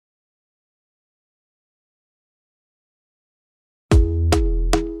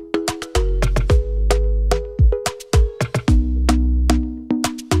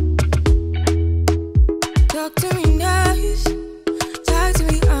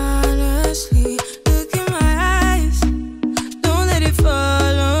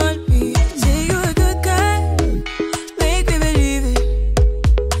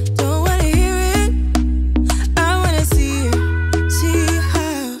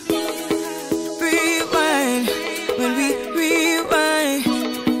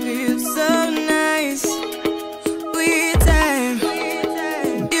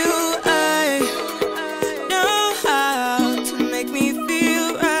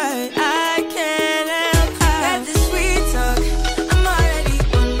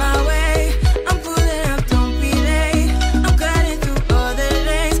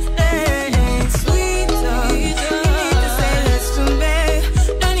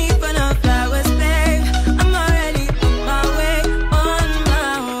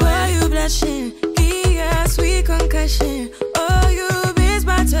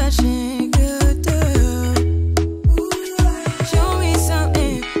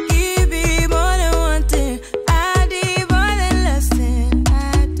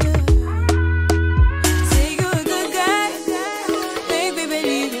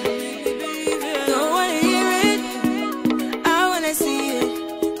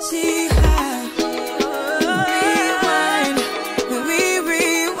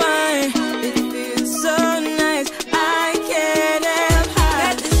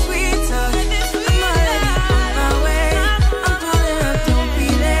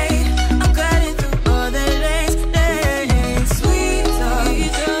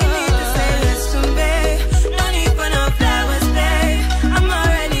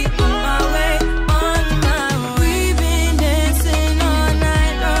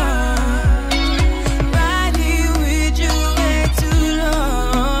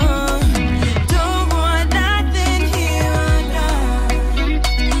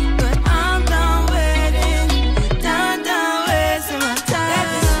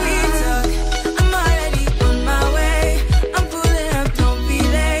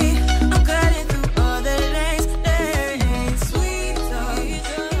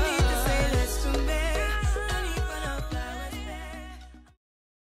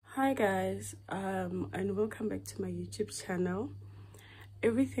Hi guys, and welcome back to my YouTube channel.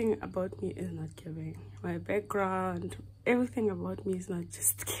 Everything about me is not giving. My background, everything about me is not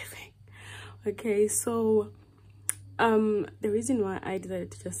just giving. Okay, so the reason why I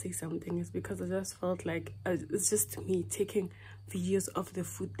decided to just say something is because I just felt like it's just me taking videos of the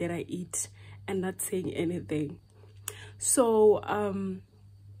food that I eat and not saying anything. So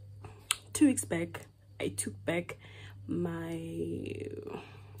 2 weeks back, I took back my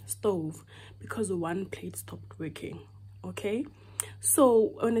stove because one plate stopped working. Okay,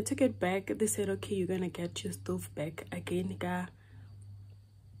 so when I took it back, they said, okay, you're gonna get your stove back again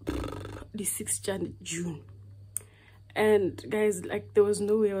the 6th June. And guys, like, there was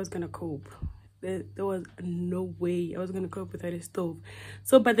no way I was gonna cope. There was no way I was gonna cope without a stove.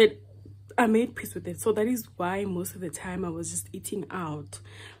 So but then I made peace with it. So that is why most of the time I was just eating out,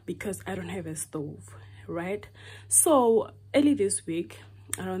 because I don't have a stove, right? So early this week,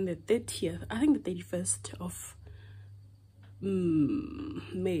 around the 30th, I think the 31st of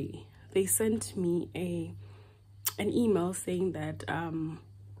May, they sent me an email saying that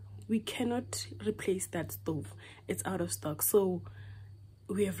we cannot replace that stove, it's out of stock, so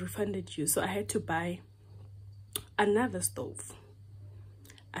we have refunded you. So I had to buy another stove.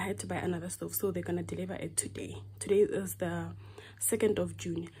 So they're gonna deliver it today. Today is the 2nd of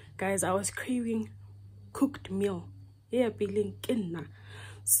June. Guys, I was craving cooked meal. Yeah, billing kinna.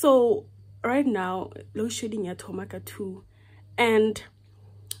 So right now, load shedding at Homaka 2, and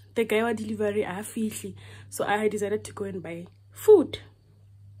the guy was delivery officially. So I decided to go and buy food.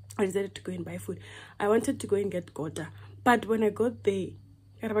 I wanted to go and get gota, but when I got there,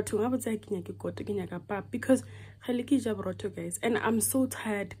 because guys, and I'm so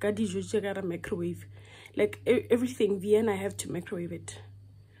tired. Microwave, like everything. Vienna, I have to microwave it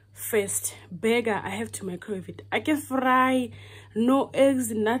first. Burger, I have to microwave it. I can fry, no eggs,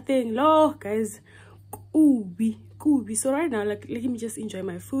 nothing. Lo, guys, kubi. So right now, like, let me just enjoy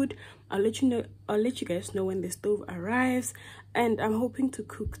my food. I'll let you guys know when the stove arrives, and I'm hoping to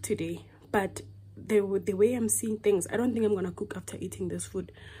cook today. But the way I'm seeing things, I don't think I'm gonna cook after eating this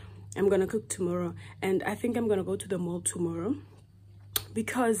food. I'm gonna cook tomorrow, and I think I'm gonna go to the mall tomorrow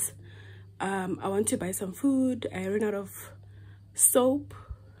because I want to buy some food. I ran out of soap,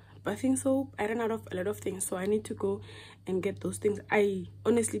 bathing soap. I ran out of a lot of things, so I need to go and get those things. I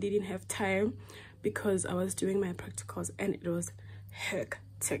honestly didn't have time because I was doing my practicals and it was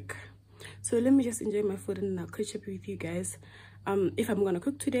hectic. So let me just enjoy my food and I'll catch up with you guys. If I'm gonna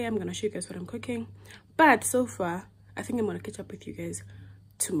cook today, I'm gonna show you guys what I'm cooking, but so far I think I'm gonna catch up with you guys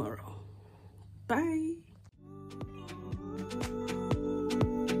tomorrow. Bye.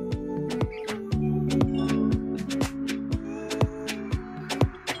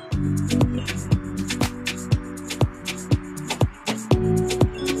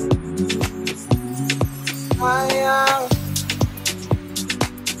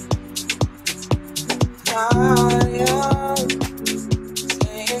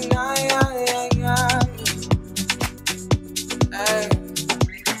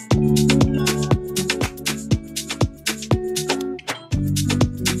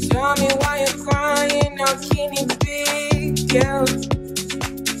 Tell me why you're crying, how can it be, girl?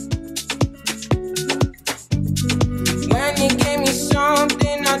 When you gave me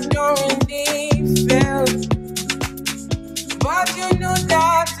something I don't really feel, but you knew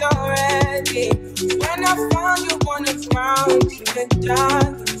that already. When I found you on the ground in the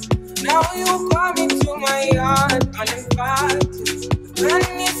dark, now you come into my yard uninvited. When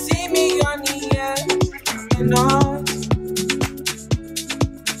you see me on the edge, coming on.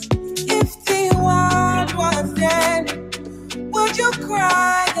 Would you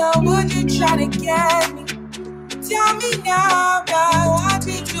cry or would you try to get me? Tell me now, I want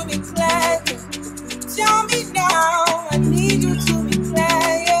you to be clear. Tell me now, I need you to be clear.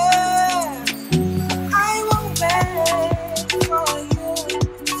 Yeah. I won't wait for you.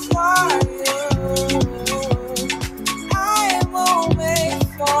 I won't wait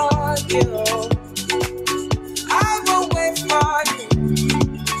for you. I won't wait for you.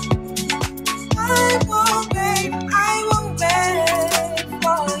 I won't wait for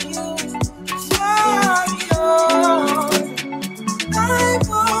you,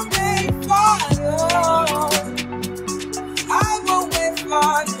 I won't wait for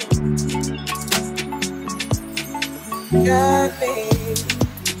you. Yeah, babe,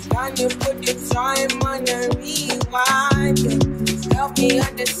 can you put your time on a rewind? Help me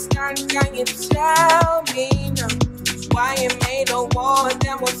understand, can you tell me now why you made a war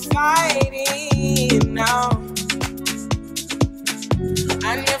that we're fighting now?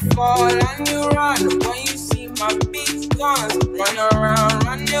 And you fall and you run when you see my big guns. Run around,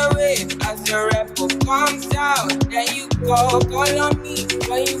 run the rebel comes out, there you go, call on me.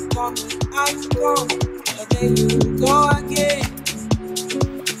 When you come, I come, and then you go again.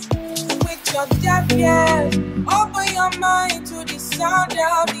 With your deaf ears, open your mind to the sound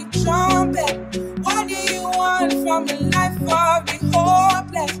of the trumpet. What do you want from the life of the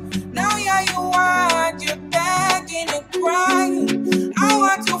hopeless? Now you want, you're begging and crying. I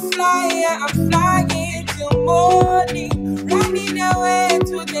want to fly, yeah, I'm flying till morning. Running away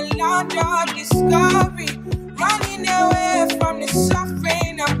to the land of discovery. Running away from the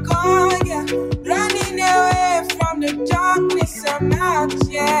suffering I'm gone, yeah. Running away from the darkness I'm out,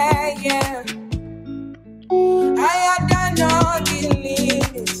 yeah, yeah. I had done all the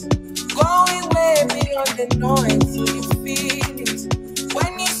limits, going way beyond the noise in your feelings.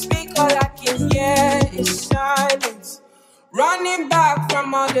 When you speak, all I can hear is silence. Running back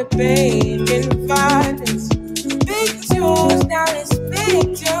from all the pain and violence. Big tunes, now it's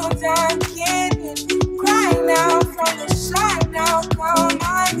big tunes I'm kidding. Crying out from the side, now come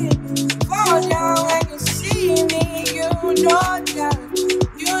on in. Fall down when you see me, you know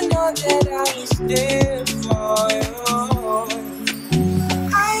that I was there for you.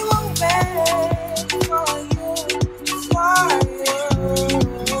 I will wait for you.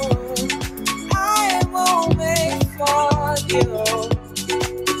 I will wait for you.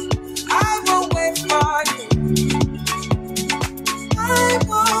 I will wait for you. I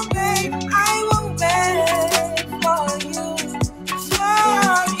will wait for you.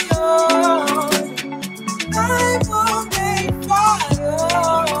 I will wait for you.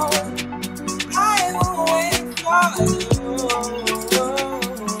 I will wait for you.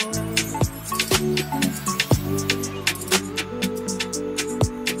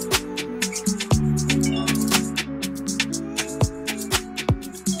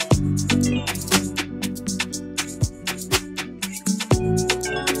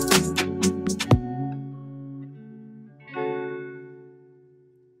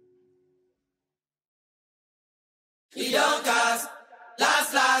 It don't cast,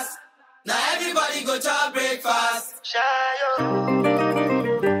 last. Now everybody go to breakfast. Shayo.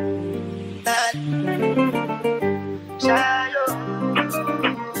 Shayo.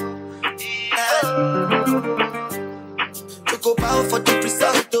 To go bow for the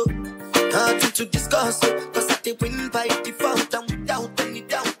result, nothing to discuss, cause I did win by default and without any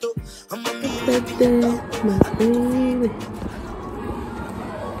doubt. I'm a my baby.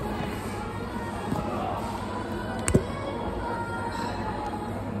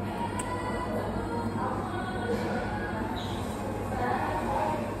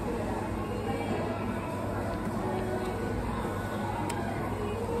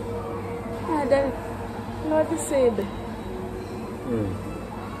 What he said.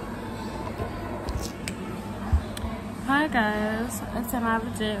 Hi guys, it's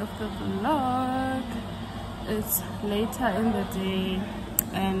another day of the vlog. It's later in the day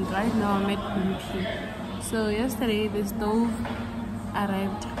and right now I'm at BP. So yesterday the stove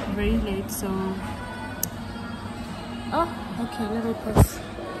arrived very late, so okay, let me pause.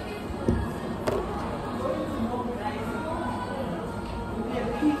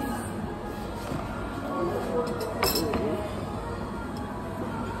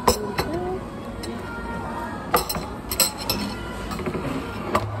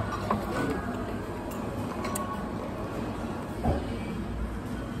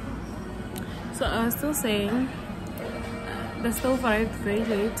 So I was still saying the stove arrived very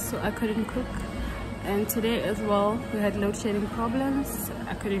late, so I couldn't cook. And today as well, we had load shedding problems.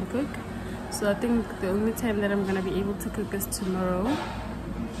 I couldn't cook. So I think the only time that I'm gonna be able to cook is tomorrow.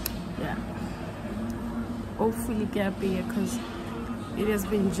 Yeah. Hopefully get here because it has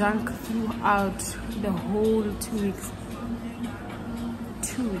been junk throughout the whole 2 weeks.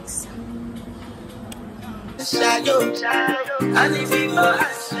 2 weeks. Shadow, and if you go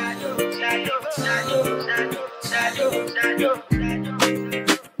shadow.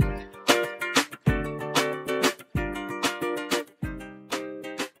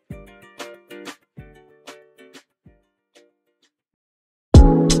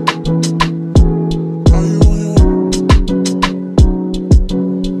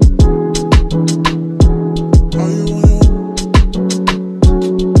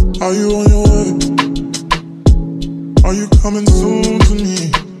 Are you on your way? Are you coming soon to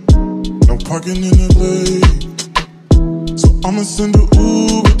me? No parking in LA, so I'ma send an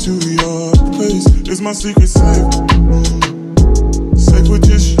Uber to your place. It's my secret safe, safe with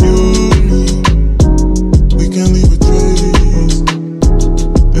just you and me. We can't leave a trace.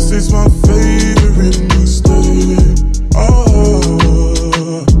 This is my favorite mistake.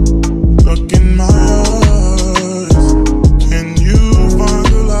 Oh, look in my eyes. Can you find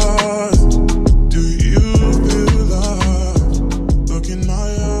the lies?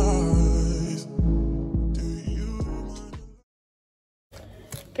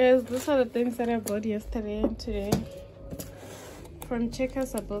 the things that I bought yesterday and today. From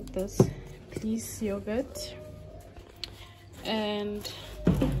Checkers, I bought this Please yogurt, and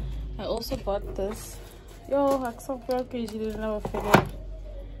I also bought this.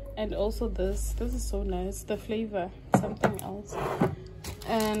 And also this is so nice, the flavor, something else.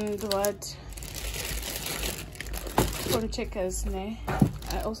 And what from Checkers,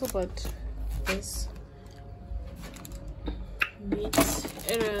 I also bought this meat.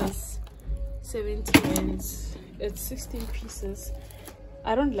 It is 70 cents. It's 16 pieces.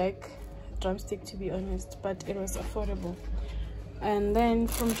 I don't like drumstick, to be honest, but it was affordable. And then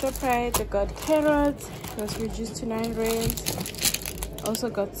from ShopRite, I got carrots. It was reduced to 9 rands. Also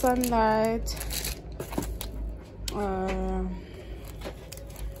got sunlight,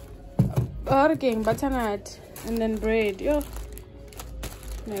 butternut, and then bread. Yo,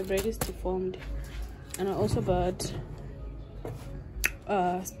 my bread is deformed. And I also bought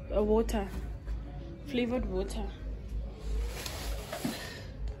a water, flavored water.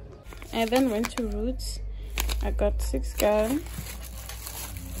 I then went to Roots. I got 6 gallon,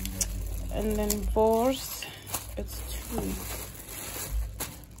 and then Vorse, it's 2.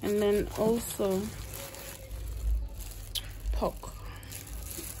 And then also pork.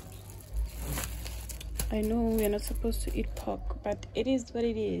 I know we are not supposed to eat pork, but it is what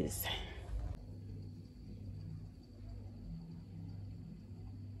it is.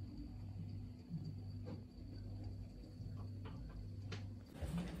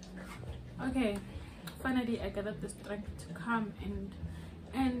 Okay, finally I gathered the strength to come and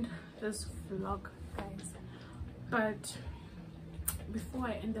end this vlog, guys. But before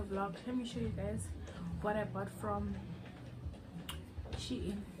I end the vlog, let me show you guys what I bought from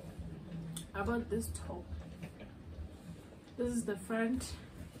Shein. I bought this top. This is the front,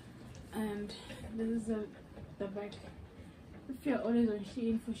 and this is the back. If you're always on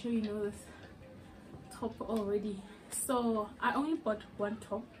Shein, for sure you know this top already. So I only bought one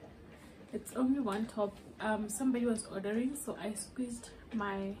top. It's only one top. Somebody was ordering, so I squeezed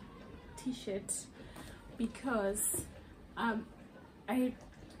my t-shirt because I'm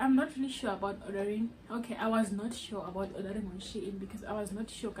not really sure about ordering. Okay, I was not sure about ordering on Shein because I was not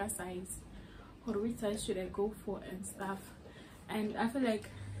sure what size or which size should I go for and stuff. And I feel like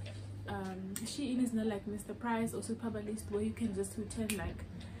Shein is not like Mr. Price or Super Balist where you can just return. Like,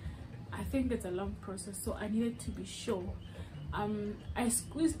 I think it's a long process, so I needed to be sure. I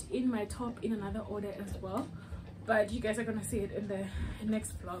squeezed in my top in another order as well, but you guys are gonna see it in the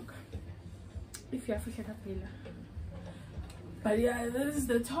next vlog if you have a caterpillar. But yeah, this is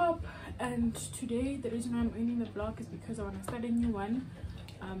the top, and today the reason why I'm ending the vlog is because I want to start a new one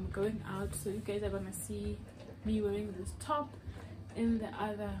going out, so you guys are gonna see me wearing this top in the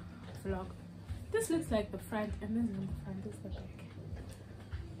other vlog. This looks like the front, and this is not the front, this is the back.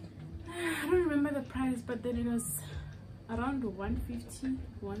 I don't remember the price, but then it was around 150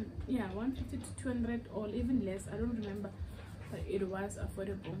 to 200 or even less. I don't remember, but it was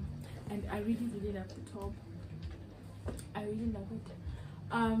affordable, and I really love the top. I really love it.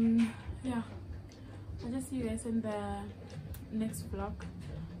 Yeah, I'll just see you guys in the next vlog.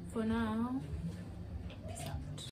 For now,